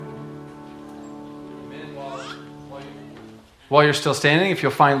While you're still standing, if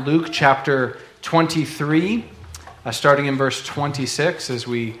you'll find Luke chapter 23, starting in verse 26 as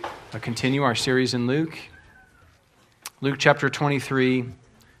we continue our series in Luke. Luke chapter 23,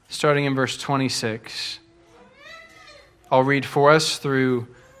 starting in verse 26. I'll read for us through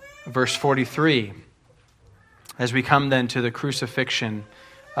verse 43 as we come then to the crucifixion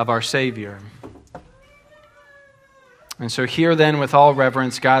of our Savior. And so hear then with all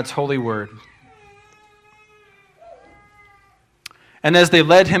reverence God's holy word. And as they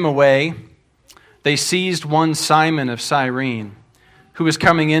led him away, they seized one Simon of Cyrene, who was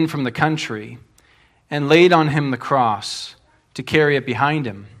coming in from the country, and laid on him the cross to carry it behind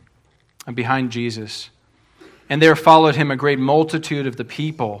him, and behind Jesus. And there followed him a great multitude of the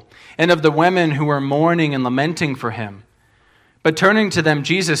people, and of the women who were mourning and lamenting for him. But turning to them,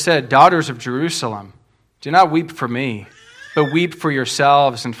 Jesus said, "Daughters of Jerusalem, do not weep for me, but weep for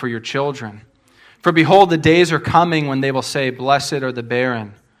yourselves and for your children. For behold, the days are coming when they will say, Blessed are the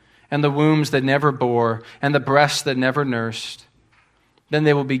barren, and the wombs that never bore, and the breasts that never nursed. Then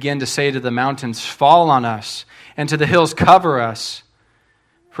they will begin to say to the mountains, Fall on us, and to the hills, Cover us.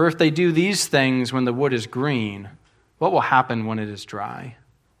 For if they do these things when the wood is green, what will happen when it is dry?"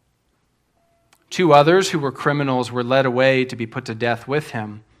 Two others who were criminals were led away to be put to death with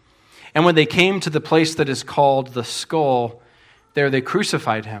him. And when they came to the place that is called the Skull, there they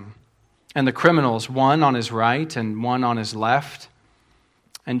crucified him, and the criminals, one on his right and one on his left.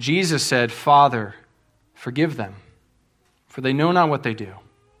 And Jesus said, "Father, forgive them, for they know not what they do."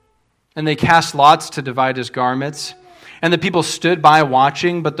 And they cast lots to divide his garments. And the people stood by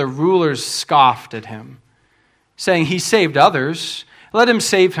watching, but the rulers scoffed at him, saying, "He saved others. Let him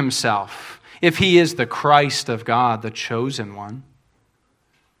save himself, if he is the Christ of God, the chosen one."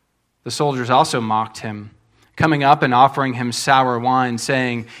 The soldiers also mocked him, coming up and offering him sour wine,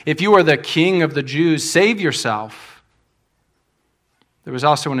 saying, "If you are the king of the Jews, save yourself." There was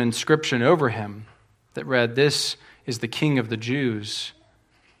also an inscription over him that read, "This is the King of the Jews."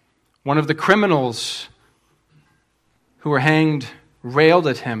 One of the criminals who were hanged railed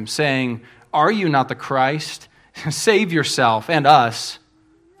at him, saying, "Are you not the Christ? Save yourself and us."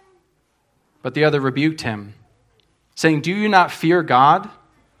 But the other rebuked him, saying, "Do you not fear God,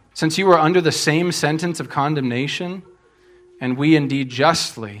 since you are under the same sentence of condemnation? And we indeed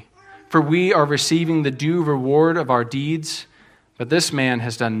justly, for we are receiving the due reward of our deeds, but this man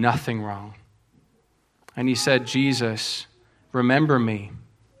has done nothing wrong." And he said, "Jesus, remember me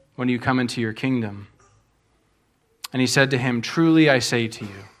when you come into your kingdom." And he said to him, "Truly I say to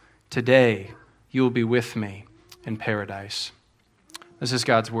you, today you will be with me in paradise." This is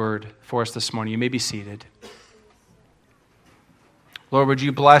God's word for us this morning. You may be seated. Lord, would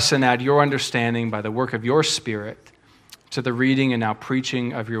you bless and add your understanding by the work of your Spirit to the reading and now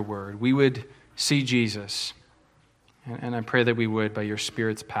preaching of your word. We would see Jesus, and I pray that we would by your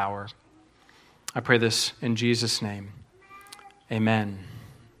Spirit's power. I pray this in Jesus' name. Amen.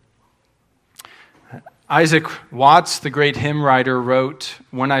 Isaac Watts, the great hymn writer, wrote,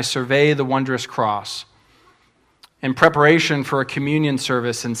 "When I survey the wondrous cross," in preparation for a communion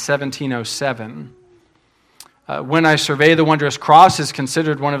service in 1707. "When I survey the wondrous cross" is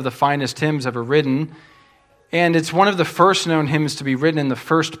considered one of the finest hymns ever written, and it's one of the first known hymns to be written in the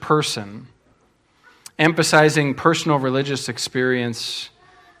first person, emphasizing personal religious experience,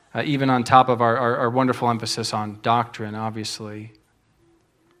 even on top of our wonderful emphasis on doctrine, obviously.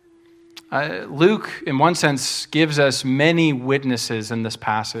 Luke, in one sense, gives us many witnesses in this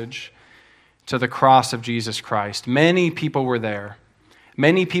passage to the cross of Jesus Christ. Many people were there.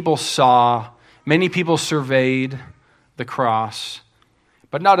 Many people saw. Many people surveyed the cross.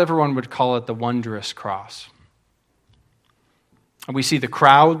 But not everyone would call it the wondrous cross. We see the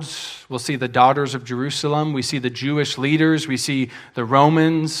crowds. We'll see the daughters of Jerusalem. We see the Jewish leaders. We see the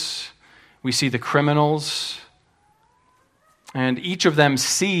Romans. We see the criminals. And each of them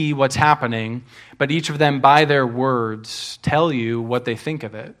see what's happening, but each of them, by their words, tell you what they think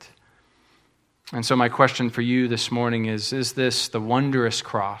of it. And so my question for you this morning is this the wondrous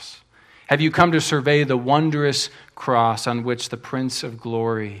cross? Have you come to survey the wondrous cross on which the Prince of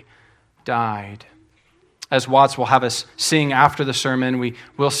Glory died? As Watts will have us sing after the sermon, we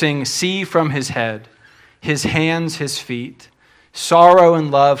will sing, "See from his head, his hands, his feet, sorrow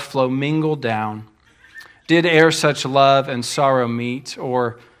and love flow mingled down. Did e'er such love and sorrow meet,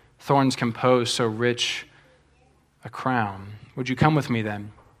 or thorns compose so rich a crown?" Would you come with me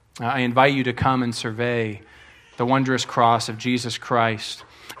then? I invite you to come and survey the wondrous cross of Jesus Christ.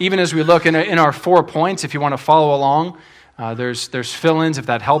 Even as we look in our 4 points, if you want to follow along, there's fill-ins if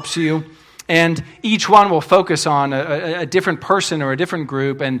that helps you. And each one will focus on a different person or a different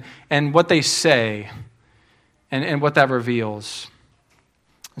group and what they say and what that reveals.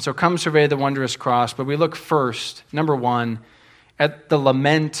 And so come survey the wondrous cross, but we look first, number one, at the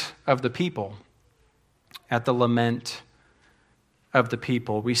lament of the people. At the lament of the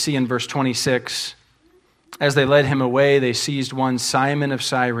people. We see in verse 26, as they led him away, they seized one Simon of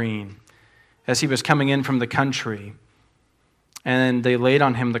Cyrene, as he was coming in from the country, and they laid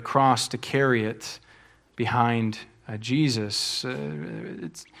on him the cross to carry it behind Jesus.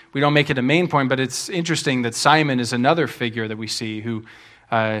 We don't make it a main point, but it's interesting that Simon is another figure that we see who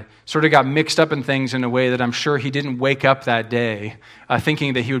sort of got mixed up in things in a way that I'm sure he didn't wake up that day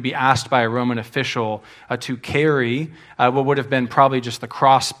thinking that he would be asked by a Roman official to carry what would have been probably just the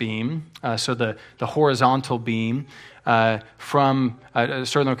cross beam, so the horizontal beam from a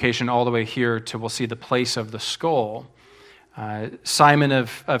certain location all the way here to, we'll see, the place of the skull. Simon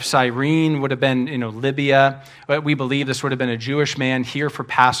of Cyrene would have been, Libya. We believe this would have been a Jewish man here for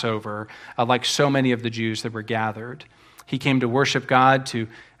Passover, like so many of the Jews that were gathered. He came to worship God, to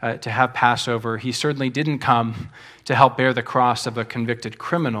have Passover. He certainly didn't come to help bear the cross of a convicted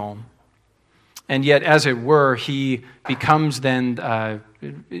criminal. And yet, as it were, he becomes then,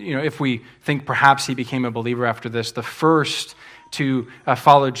 if we think perhaps he became a believer after this, the first to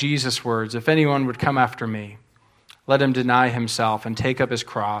follow Jesus' words, "If anyone would come after me, let him deny himself and take up his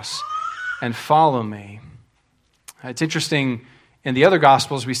cross and follow me." It's interesting, in the other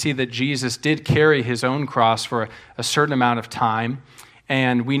Gospels, we see that Jesus did carry his own cross for a certain amount of time.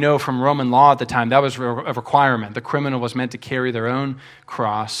 And we know from Roman law at the time that was a requirement. The criminal was meant to carry their own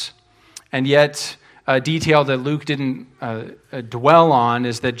cross. And yet, a detail that Luke didn't dwell on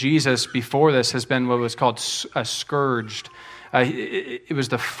is that Jesus, before this, has been what was called scourged. It was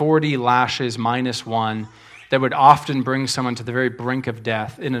the 40 lashes minus one that would often bring someone to the very brink of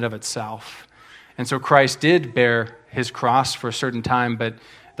death in and of itself. And so Christ did bear his cross for a certain time, but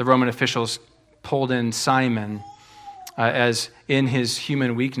the Roman officials pulled in Simon as in his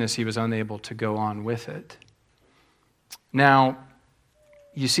human weakness he was unable to go on with it. Now,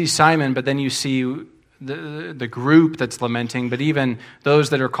 you see Simon, but then you see the group that's lamenting, but even those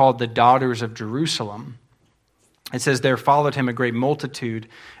that are called the daughters of Jerusalem. It says, "There followed him a great multitude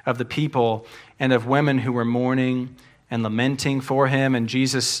of the people and of women who were mourning and lamenting for him." And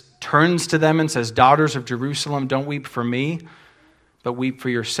Jesus turns to them and says, "Daughters of Jerusalem, don't weep for me, but weep for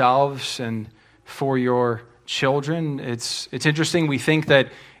yourselves and for your children." It's interesting. We think that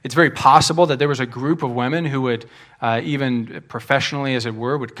it's very possible that there was a group of women who would, even professionally as it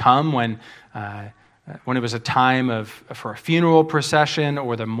were, would come when it was a time for a funeral procession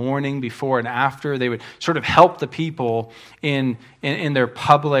or the mourning before and after. They would sort of help the people in their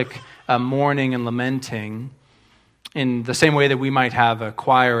public mourning and lamenting, in the same way that we might have a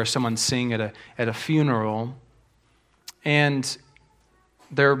choir or someone sing at a funeral. And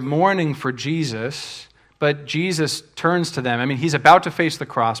they're mourning for Jesus, but Jesus turns to them. I mean, he's about to face the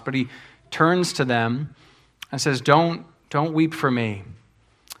cross, but he turns to them and says, Don't weep for me.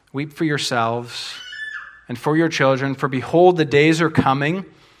 Weep for yourselves and for your children, for behold, the days are coming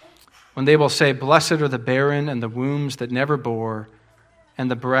when they will say, Blessed are the barren and the wombs that never bore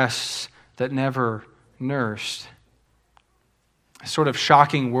and the breasts that never nursed. Sort of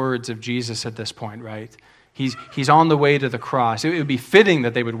shocking words of Jesus at this point, right? He's on the way to the cross. It would be fitting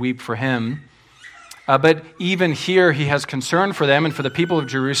that they would weep for him. But even here, he has concern for them and for the people of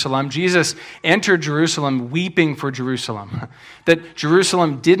Jerusalem. Jesus entered Jerusalem weeping for Jerusalem. That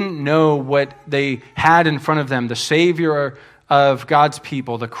Jerusalem didn't know what they had in front of them, the Savior of God's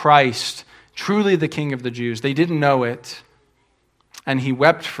people, the Christ, truly the King of the Jews. They didn't know it. And he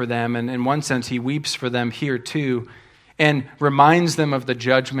wept for them. And in one sense, he weeps for them here too, and reminds them of the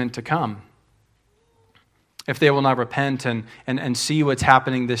judgment to come, if they will not repent and see what's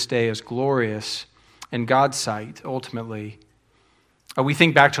happening this day as glorious in God's sight, ultimately. We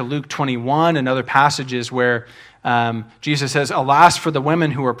think back to Luke 21 and other passages where Jesus says, Alas for the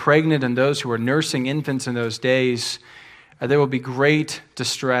women who are pregnant and those who are nursing infants in those days. There will be great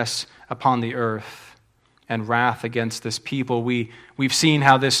distress upon the earth and wrath against this people. We've seen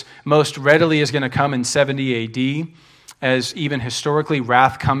how this most readily is going to come in 70 AD, as even historically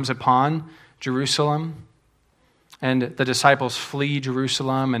wrath comes upon Jerusalem. And the disciples flee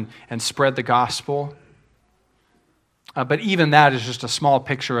Jerusalem and spread the gospel. But even that is just a small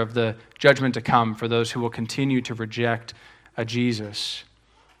picture of the judgment to come for those who will continue to reject Jesus.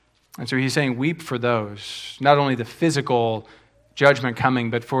 And so he's saying, weep for those, not only the physical judgment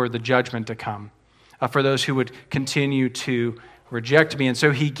coming, but for the judgment to come, for those who would continue to reject me. And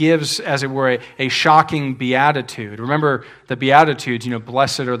so he gives, as it were, a shocking beatitude. Remember the Beatitudes,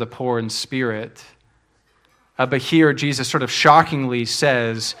 blessed are the poor in spirit. But here Jesus sort of shockingly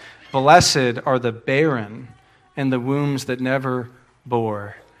says, Blessed are the barren and the wombs that never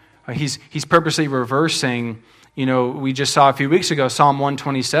bore. He's purposely reversing, we just saw a few weeks ago, Psalm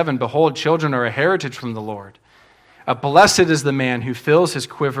 127, behold, children are a heritage from the Lord. Blessed is the man who fills his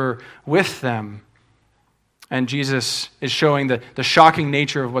quiver with them. And Jesus is showing the shocking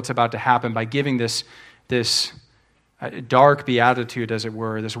nature of what's about to happen by giving this dark beatitude, as it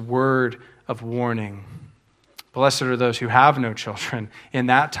were, this word of warning. Blessed are those who have no children in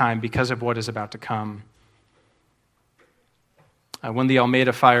that time because of what is about to come. When the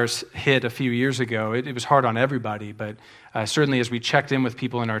Almeida fires hit a few years ago, it was hard on everybody, but certainly as we checked in with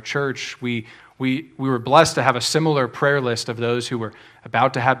people in our church, we were blessed to have a similar prayer list of those who were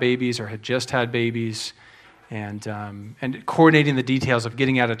about to have babies or had just had babies, and coordinating the details of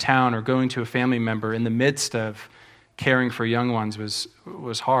getting out of town or going to a family member in the midst of caring for young ones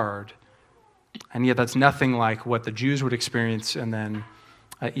was hard. And yet that's nothing like what the Jews would experience, and then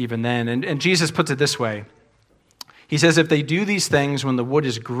even then. And Jesus puts it this way. He says, if they do these things when the wood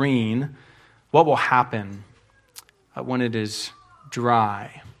is green, what will happen when it is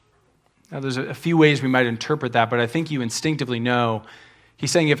dry? Now, there's a few ways we might interpret that, but I think you instinctively know.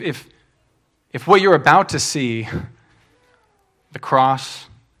 He's saying if what you're about to see, the cross,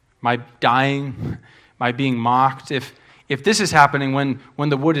 my dying, my being mocked, if this is happening when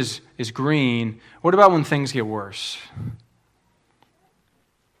the wood is green, what about when things get worse?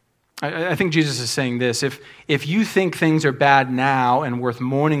 I think Jesus is saying this. If you think things are bad now and worth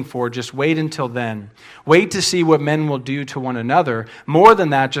mourning for, just wait until then. Wait to see what men will do to one another. More than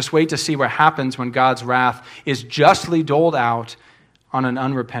that, just wait to see what happens when God's wrath is justly doled out on an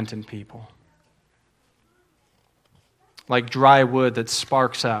unrepentant people. Like dry wood that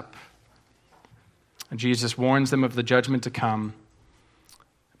sparks up. Jesus warns them of the judgment to come,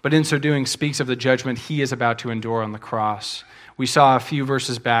 but in so doing speaks of the judgment he is about to endure on the cross. We saw a few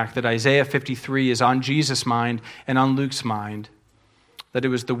verses back that Isaiah 53 is on Jesus' mind and on Luke's mind, that it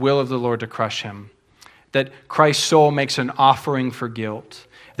was the will of the Lord to crush him, that Christ's soul makes an offering for guilt,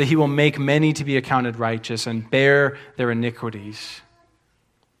 that he will make many to be accounted righteous and bear their iniquities.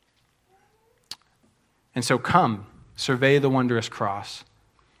 And so come, survey the wondrous cross,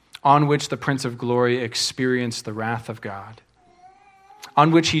 on which the Prince of Glory experienced the wrath of God,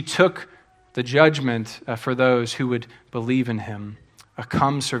 on which he took the judgment for those who would believe in him.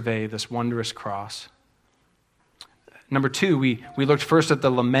 Come survey this wondrous cross. Number two, we looked first at the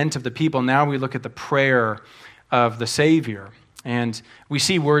lament of the people. Now we look at the prayer of the Savior. And we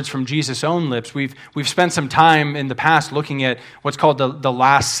see words from Jesus' own lips. We've spent some time in the past looking at what's called the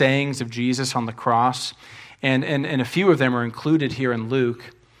last sayings of Jesus on the cross. And a few of them are included here in Luke.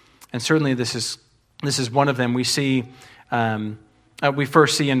 And certainly this is one of them. We see... we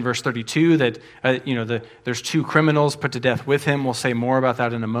first see in verse 32 that there's two criminals put to death with him. We'll say more about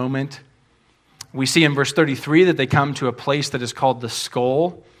that in a moment. We see in verse 33 that they come to a place that is called the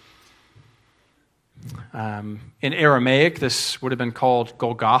skull. In Aramaic, this would have been called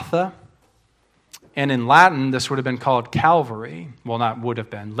Golgotha. And in Latin, this would have been called Calvary. Well, not would have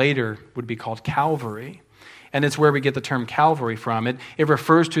been. Later would be called Calvary. And it's where we get the term Calvary from. It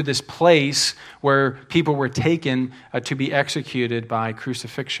refers to this place where people were taken to be executed by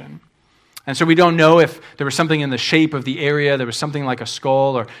crucifixion. And so we don't know if there was something in the shape of the area, there was something like a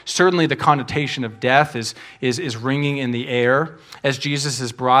skull, or certainly the connotation of death is ringing in the air as Jesus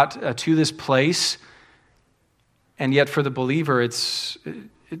is brought to this place. And yet for the believer,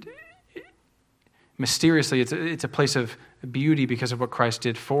 mysteriously, it's a place of beauty because of what Christ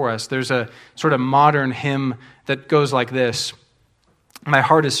did for us. There's a sort of modern hymn that goes like this. My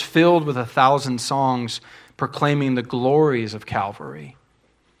heart is filled with 1,000 songs proclaiming the glories of Calvary.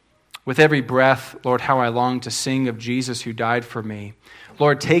 With every breath, Lord, how I long to sing of Jesus who died for me.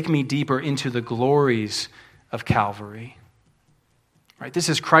 Lord, take me deeper into the glories of Calvary. Right? This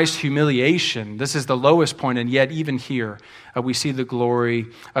is Christ's humiliation. This is the lowest point, and yet even here we see the glory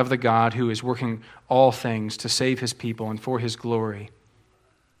of the God who is working all things to save his people and for his glory.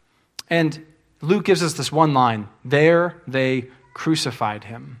 And Luke gives us this one line, there they crucified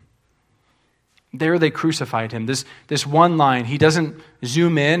him. There they crucified him. This one line, he doesn't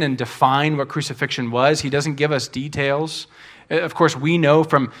zoom in and define what crucifixion was. He doesn't give us details. Of course, we know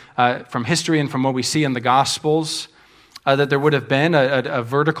from history and from what we see in the Gospels that there would have been a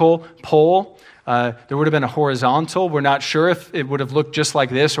vertical pole. There would have been a horizontal. We're not sure if it would have looked just like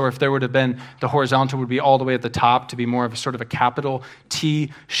this or if there would have been, the horizontal would be all the way at the top to be more of a sort of a capital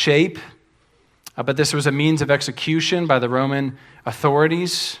T shape. But this was a means of execution by the Roman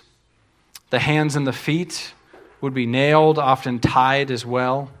authorities. The hands and the feet would be nailed, often tied as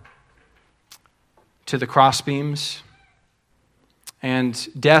well, to the crossbeams. And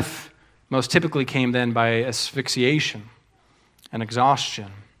death most typically came then by asphyxiation and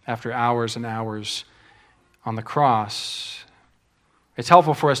exhaustion after hours and hours on the cross. It's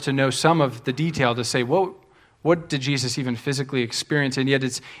helpful for us to know some of the detail to say, what did Jesus even physically experience? And yet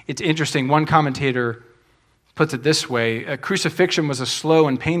it's interesting. One commentator puts it this way: a crucifixion was a slow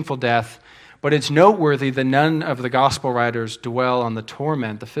and painful death, but it's noteworthy that none of the gospel writers dwell on the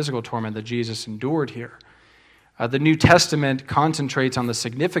torment, the physical torment that Jesus endured here. The New Testament concentrates on the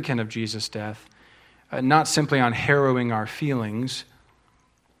significance of Jesus' death, not simply on harrowing our feelings.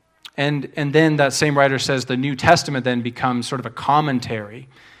 And then that same writer says the New Testament then becomes sort of a commentary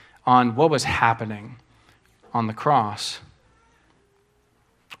on what was happening on the cross.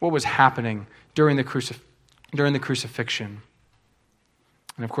 What was happening during the crucifixion.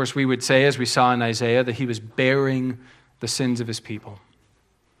 And of course we would say, as we saw in Isaiah, that he was bearing the sins of his people.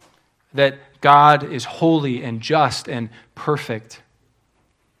 That God is holy and just and perfect.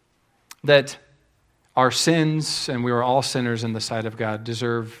 That our sins, and we are all sinners in the sight of God,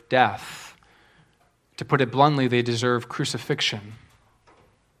 deserve death. To put it bluntly, they deserve crucifixion.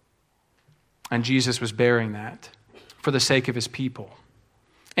 And Jesus was bearing that for the sake of his people.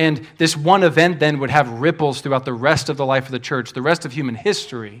 And this one event then would have ripples throughout the rest of the life of the church, the rest of human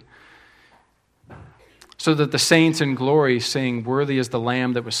history, so that the saints in glory sing, "Worthy is the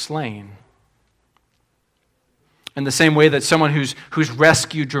Lamb that was slain." In the same way that someone who's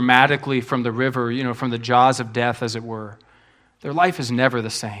rescued dramatically from the river, from the jaws of death, as it were, their life is never the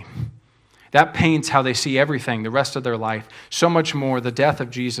same. That paints how they see everything the rest of their life. So much more, the death of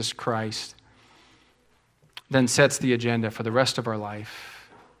Jesus Christ then sets the agenda for the rest of our life.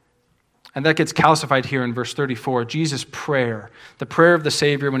 And that gets calcified here in verse 34, Jesus' prayer, the prayer of the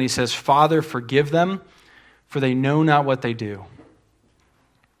Savior when he says, "Father, forgive them, for they know not what they do."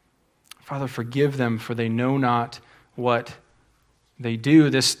 Father, forgive them, for they know not what they do.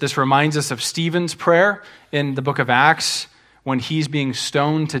 This reminds us of Stephen's prayer in the book of Acts when he's being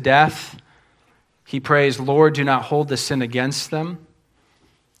stoned to death. He prays, "Lord, do not hold this sin against them."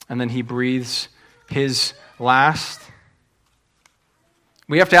 And then he breathes his last.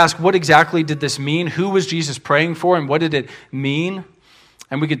 We have to ask, what exactly did this mean? Who was Jesus praying for, and what did it mean?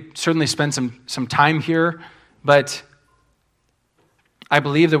 And we could certainly spend some time here, but I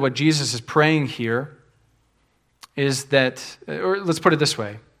believe that what Jesus is praying here is that, or let's put it this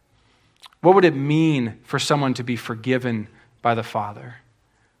way, what would it mean for someone to be forgiven by the Father?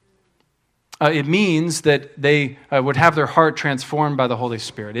 It means that they would have their heart transformed by the Holy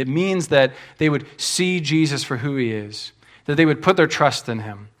Spirit. It means that they would see Jesus for who he is, that they would put their trust in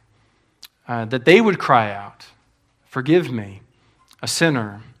him, that they would cry out, "Forgive me, a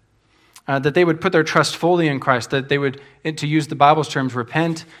sinner," that they would put their trust fully in Christ, that they would, to use the Bible's terms,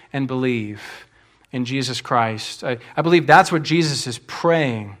 repent and believe in Jesus Christ. I believe that's what Jesus is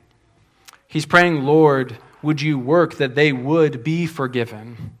praying. He's praying, "Lord, would you work that they would be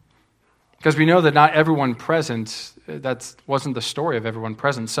forgiven?" Because we know that not everyone present, that wasn't the story of everyone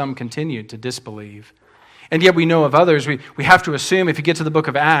present. Some continued to disbelieve. And yet we know of others. We have to assume, if you get to the book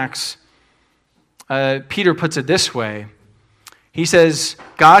of Acts, Peter puts it this way. He says,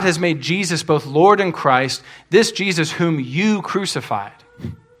 "God has made Jesus both Lord and Christ, this Jesus whom you crucified."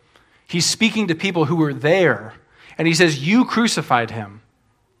 He's speaking to people who were there, and he says, "You crucified him."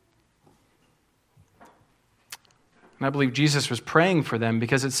 And I believe Jesus was praying for them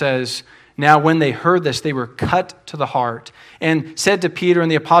because it says, "Now when they heard this, they were cut to the heart and said to Peter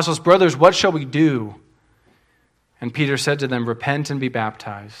and the apostles, 'Brothers, what shall we do?' And Peter said to them, 'Repent and be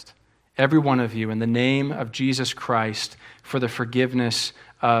baptized, every one of you, in the name of Jesus Christ, for the forgiveness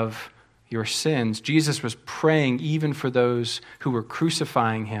of your sins.'" Jesus was praying even for those who were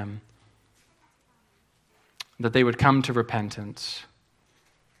crucifying him, that they would come to repentance.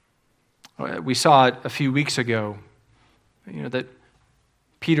 We saw it a few weeks ago, that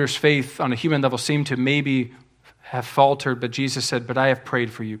Peter's faith on a human level seemed to maybe have faltered, but Jesus said, "But I have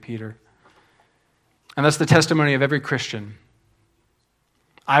prayed for you, Peter." And that's the testimony of every Christian.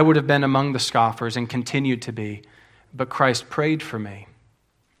 I would have been among the scoffers and continued to be, but Christ prayed for me.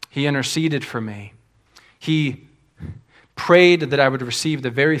 He interceded for me. He prayed that I would receive the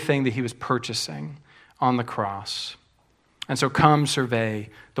very thing that he was purchasing on the cross. And so come survey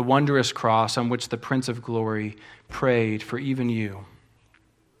the wondrous cross on which the Prince of Glory prayed for even you.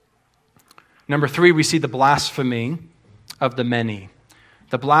 Number 3, we see the blasphemy of the many.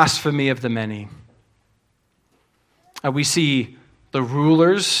 The blasphemy of the many. We see the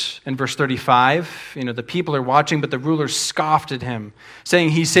rulers in verse 35. The people are watching, but the rulers scoffed at him,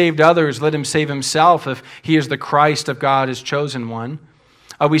 saying, "He saved others, let him save himself if he is the Christ of God, his chosen one."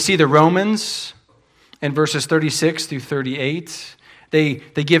 We see the Romans in verses 36 through 38. They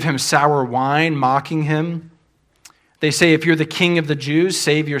give him sour wine, mocking him. They say, if you're the king of the Jews,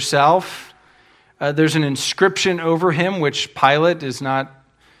 save yourself. There's an inscription over him, which Pilate is not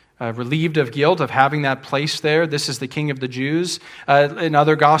relieved of guilt of having that placed there. This is the king of the Jews. In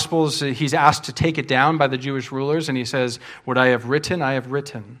other Gospels, he's asked to take it down by the Jewish rulers, and he says, what I have written, I have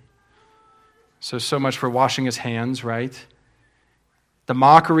written. So much for washing his hands, right? The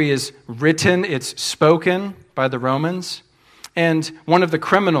mockery is written, it's spoken by the Romans. And one of the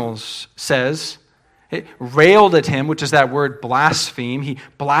criminals says, it railed at him, which is that word blaspheme. He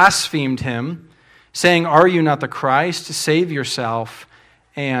blasphemed him, saying, are you not the Christ? Save yourself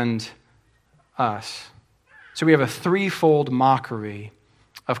and us. So we have a threefold mockery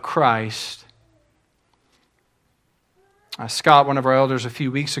of Christ. Scott, one of our elders a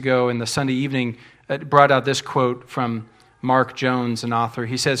few weeks ago in the Sunday evening, brought out this quote from Mark Jones, an author.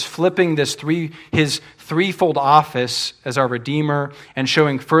 He says, flipping his threefold office as our Redeemer and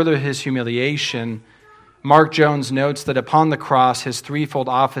showing further his humiliation, Mark Jones notes that upon the cross, his threefold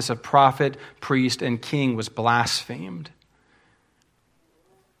office of prophet, priest, and king was blasphemed.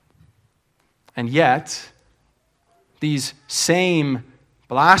 And yet, these same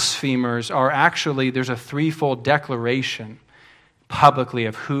blasphemers are actually, there's a threefold declaration publicly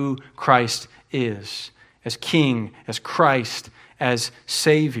of who Christ is, as King, as Christ, as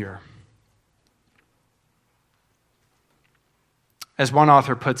Savior. As one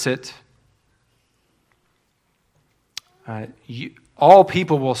author puts it, all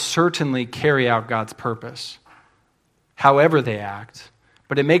people will certainly carry out God's purpose, however they act,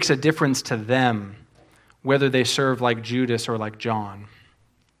 but it makes a difference to them whether they serve like Judas or like John.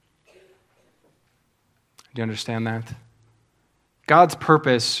 Do you understand that? God's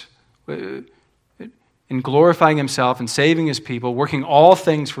purpose in glorifying himself and saving his people, working all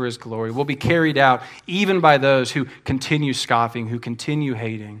things for his glory, will be carried out even by those who continue scoffing, who continue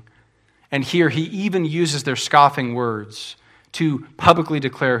hating. And here he even uses their scoffing words to publicly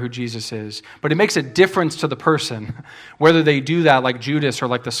declare who Jesus is. But it makes a difference to the person, whether they do that like Judas or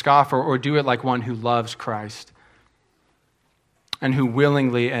like the scoffer, or do it like one who loves Christ and who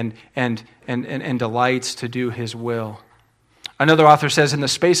willingly and delights to do his will. Another author says, in the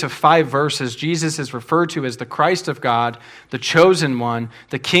space of 5 verses, Jesus is referred to as the Christ of God, the chosen one,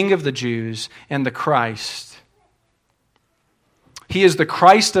 the King of the Jews, and the Christ. He is the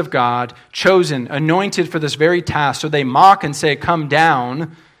Christ of God, chosen, anointed for this very task. So they mock and say, come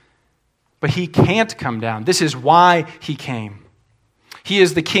down, but he can't come down. This is why he came. He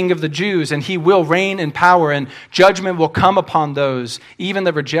is the King of the Jews, and he will reign in power, and judgment will come upon those, even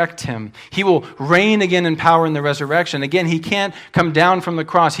that reject him. He will reign again in power in the resurrection. Again, he can't come down from the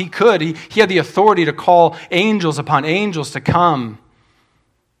cross. He could. He had the authority to call angels upon angels to come.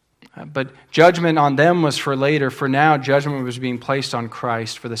 But judgment on them was for later. For now, judgment was being placed on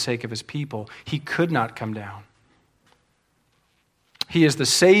Christ for the sake of his people. He could not come down. He is the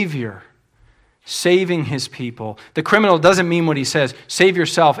Savior, saving his people. The criminal doesn't mean what he says, save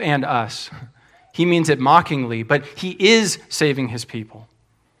yourself and us. He means it mockingly, but he is saving his people.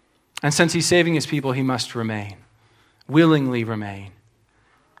 And since he's saving his people, he must remain, willingly remain,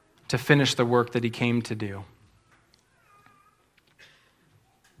 to finish the work that he came to do.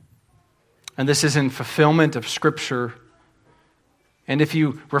 And this is in fulfillment of Scripture. And if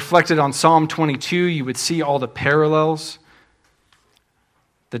you reflected on Psalm 22, you would see all the parallels.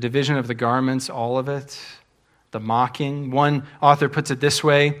 The division of the garments, all of it. The mocking. One author puts it this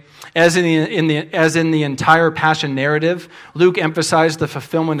way: as in the entire Passion narrative, Luke emphasized the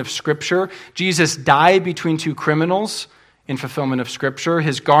fulfillment of Scripture. Jesus died between 2 criminals in fulfillment of Scripture.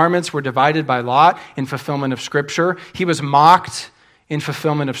 His garments were divided by lot in fulfillment of Scripture. He was mocked in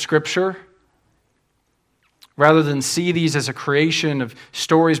fulfillment of Scripture. Rather than see these as a creation of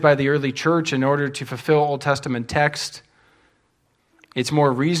stories by the early church in order to fulfill Old Testament text, it's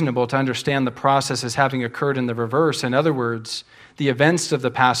more reasonable to understand the process as having occurred in the reverse. In other words, the events of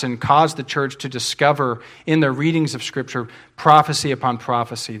the Passion caused the church to discover in their readings of Scripture prophecy upon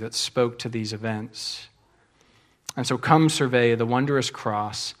prophecy that spoke to these events. And so come survey the wondrous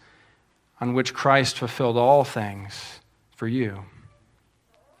cross on which Christ fulfilled all things for you.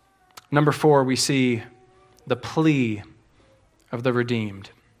 Number 4, we see the plea of the redeemed.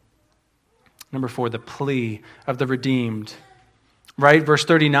 Number 4, the plea of the redeemed. Right? Verse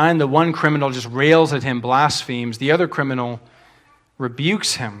 39, the one criminal just rails at him, blasphemes. The other criminal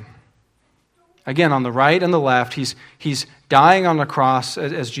rebukes him. Again, on the right and the left, he's dying on the cross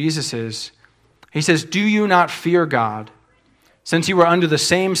as Jesus is. He says, do you not fear God, since you are under the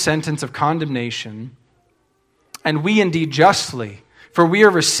same sentence of condemnation? And we indeed justly, for we are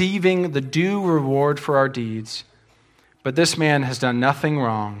receiving the due reward for our deeds. but this man has done nothing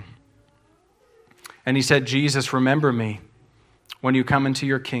wrong." And he said, "Jesus, remember me when you come into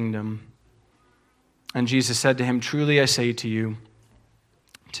your kingdom." And Jesus said to him, "Truly I say to you,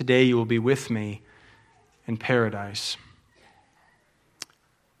 today you will be with me in paradise."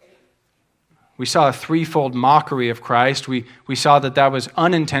 We saw a threefold mockery of Christ. We saw that was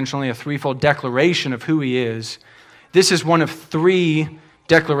unintentionally a threefold declaration of who he is. This is one of three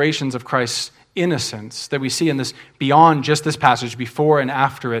declarations of Christ's innocence that we see in this, beyond just this passage, before and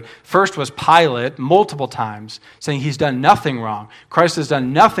after it. First was Pilate, multiple times, saying he's done nothing wrong. Christ has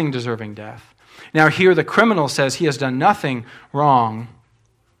done nothing deserving death. Now here the criminal says he has done nothing wrong.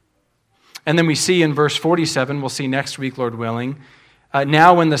 And then we see in verse 47, we'll see next week, Lord willing,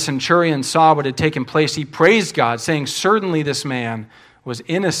 now when the centurion saw what had taken place, he praised God, saying, "Certainly this man was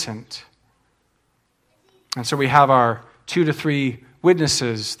innocent." And so we have our 2 to 3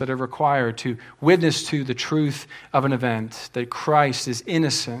 witnesses that are required to witness to the truth of an event, that Christ is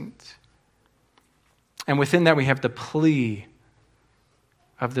innocent. And within that we have the plea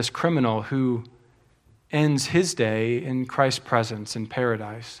of this criminal who ends his day in Christ's presence in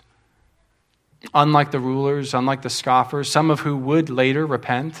paradise. Unlike the rulers, unlike the scoffers, some of who would later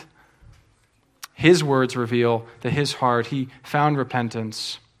repent, his words reveal that his heart, he found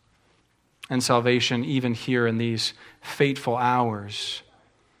repentance and salvation even here in these fateful hours.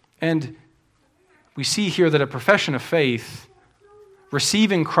 And we see here that a profession of faith,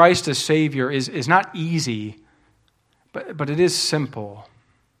 receiving Christ as Savior, is not easy, but it is simple.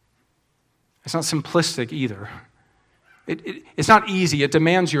 It's not simplistic either. It's not easy. It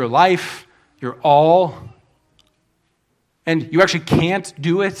demands your life, your all. And you actually can't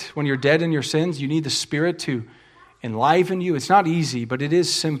do it when you're dead in your sins. You need the Spirit to enliven you. It's not easy, but it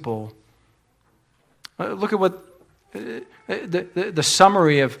is simple. Look at what the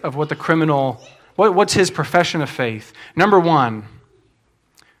summary of what the criminal, what's his profession of faith. Number 1,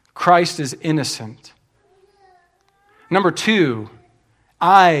 Christ is innocent. Number 2,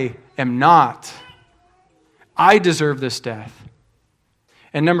 I am not. I deserve this death.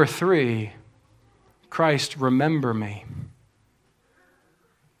 And number 3, Christ, remember me.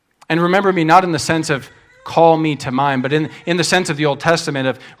 And remember me not in the sense of call me to mind, but in the sense of the Old Testament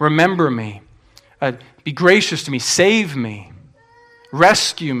of remember me. Be gracious to me. Save me.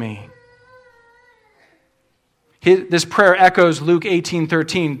 Rescue me. This prayer echoes Luke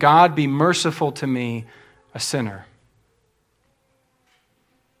 18:13. God, be merciful to me, a sinner.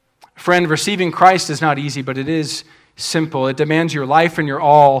 Friend, receiving Christ is not easy, but it is simple. It demands your life and your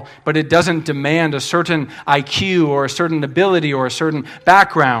all, but it doesn't demand a certain IQ or a certain ability or a certain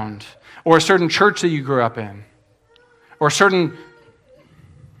background or a certain church that you grew up in or a certain...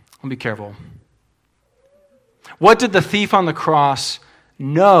 I'll be careful. What did the thief on the cross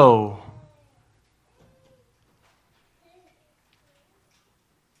know?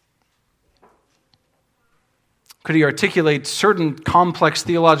 Could he articulate certain complex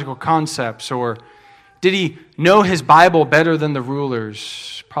theological concepts, or did he know his Bible better than the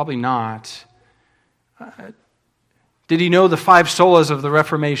rulers? Probably not. Did he know the 5 solas of the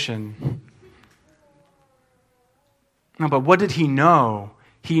Reformation? No, but what did he know?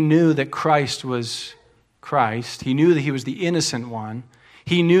 He knew that Christ was Christ. He knew that he was the innocent one.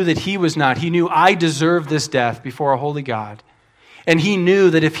 He knew that he was not. He knew I deserve this death before a holy God. And he knew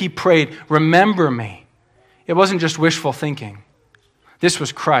that if he prayed, remember me, it wasn't just wishful thinking. This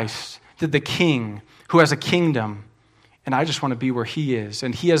was Christ, the King who has a kingdom, and I just want to be where he is,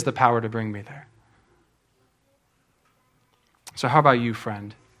 and he has the power to bring me there. So how about you,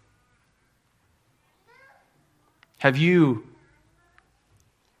 friend? Have you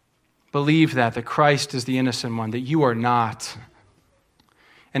believed that Christ is the innocent one, that you are not?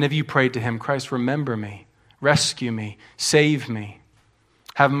 And have you prayed to him, Christ, remember me, rescue me, save me,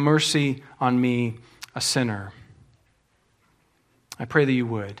 have mercy on me, a sinner? I pray that you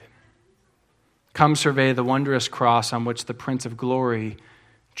would. Come survey the wondrous cross on which the Prince of Glory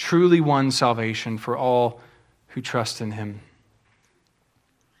truly won salvation for all who trust in him.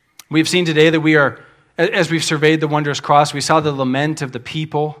 We've seen today that we are, as we've surveyed the wondrous cross, we saw the lament of the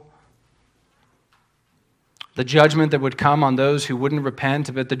people, the judgment that would come on those who wouldn't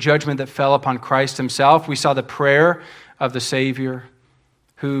repent, but the judgment that fell upon Christ himself. We saw the prayer of the Savior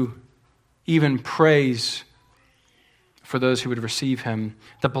who even prays for those who would receive him.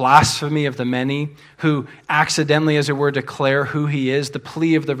 The blasphemy of the many who accidentally, as it were, declare who he is. The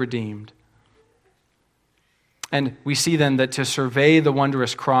plea of the redeemed. And we see then that to survey the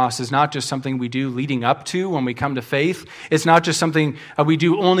wondrous cross is not just something we do leading up to when we come to faith. It's not just something we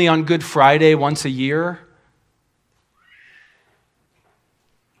do only on Good Friday once a year.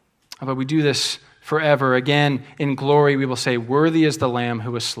 But we do this forever. Again, in glory, we will say, worthy is the Lamb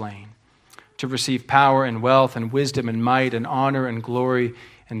who was slain, to receive power and wealth and wisdom and might and honor and glory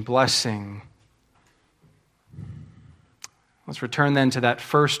and blessing. Let's return then to that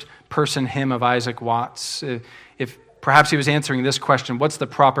first person hymn of Isaac Watts. If perhaps he was answering this question, what's the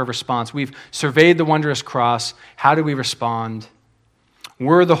proper response? We've surveyed the wondrous cross. How do we respond?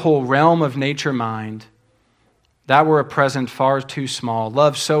 Were the whole realm of nature mind, that were a present far too small.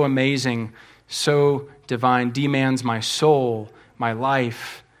 Love so amazing, so divine, demands my soul, my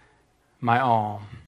life, my all.